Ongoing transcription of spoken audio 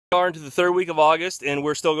Are into the third week of August, and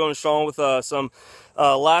we're still going strong with some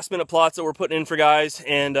last minute plots that we're putting in for guys.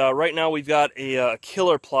 And right now we've got a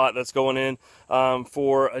killer plot that's going in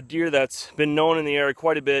for a deer that's been known in the area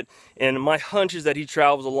quite a bit, and my hunch is that he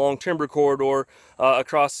travels along timber corridor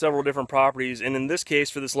across several different properties. And in this case,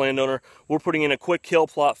 for this landowner, we're putting in a quick kill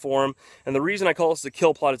plot for him. And the reason I call this a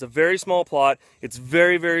kill plot, it's a very small plot, it's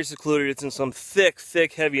very, very secluded, it's in some thick,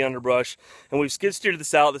 heavy underbrush, and we've skid steered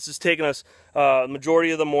this out. This has taken us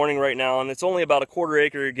majority of the morning right now, and it's only about a quarter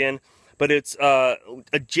acre again, but it's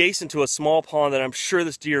adjacent to a small pond that I'm sure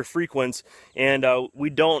this deer frequents. And we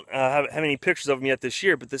don't have any pictures of him yet this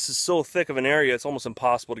year, but this is so thick of an area, it's almost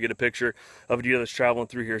impossible to get a picture of a deer that's traveling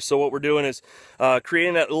through here. So what we're doing is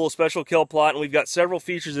creating that little special kill plot, and we've got several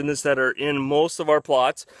features in this that are in most of our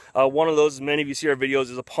plots. One of those, as many of you see our videos,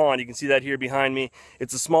 is a pond. You can see that here behind me.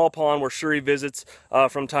 It's a small pond where Shuri visits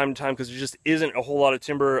from time to time, because there just isn't a whole lot of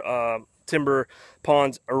timber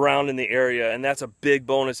ponds around in the area, and that's a big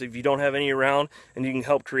bonus if you don't have any around and you can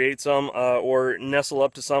help create some or nestle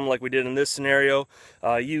up to some like we did in this scenario.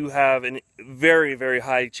 You have a very, very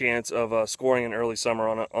high chance of scoring in early summer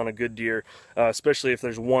on a good deer, especially if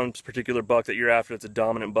there's one particular buck that you're after that's a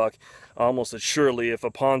dominant buck. Almost assuredly, if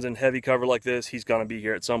a pond's in heavy cover like this, he's going to be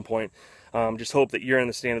here at some point. Just hope that you're in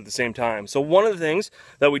the stand at the same time. So one of the things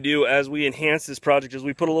that we do as we enhance this project is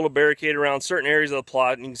we put a little barricade around certain areas of the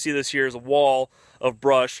plot, and you can see this here is a wall of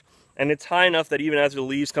brush, and it's high enough that even as the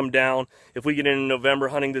leaves come down, if we get in November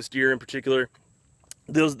hunting this deer in particular,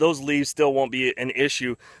 those leaves still won't be an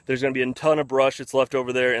issue. There's going to be a ton of brush that's left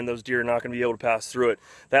over there, and those deer are not going to be able to pass through it.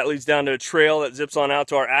 That leads down to a trail that zips on out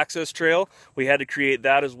to our access trail. We had to create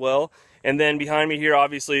that as well. And then behind me here,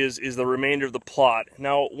 obviously, is the remainder of the plot.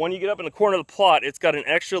 Now, when you get up in the corner of the plot, it's got an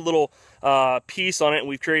extra little piece on it, and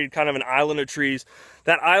we've created kind of an island of trees.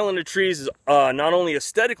 That island of trees is not only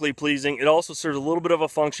aesthetically pleasing, it also serves a little bit of a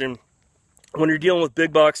function when you're dealing with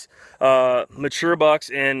big bucks, mature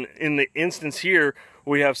bucks, and in the instance here,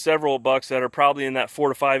 we have several bucks that are probably in that 4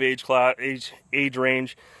 to 5 age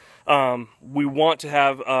range. We want to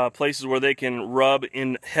have places where they can rub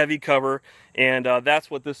in heavy cover, and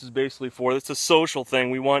that's what this is basically for. It's a social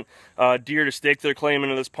thing. We want deer to stake their claim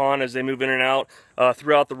into this pond as they move in and out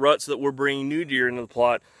throughout the rut, so that we're bringing new deer into the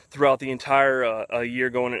plot throughout the entire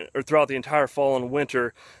year or throughout the entire fall and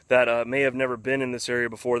winter that may have never been in this area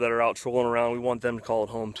before, that are out trolling around. We want them to call it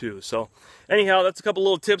home too. So anyhow, that's a couple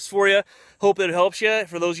little tips for you. Hope it helps you.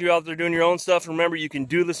 For those of you out there doing your own stuff, remember, you can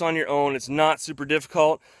do this on your own. It's not super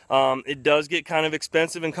difficult. It does get kind of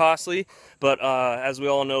expensive and costly, but as we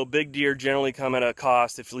all know, big deer generally come at a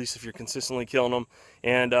cost, at least if you're consistently killing them.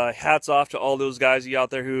 And hats off to all those guys out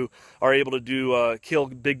there who are able to kill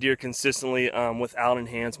big deer consistently without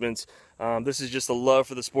enhancements. This is just a love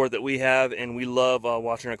for the sport that we have, and we love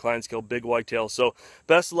watching our clients kill big whitetails. So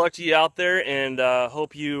best of luck to you out there, and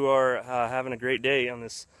hope you are having a great day on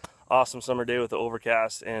this awesome summer day with the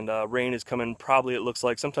overcast, and rain is coming probably, it looks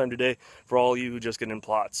like, sometime today for all you who just get in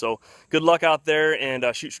plots. So good luck out there, and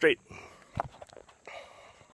shoot straight.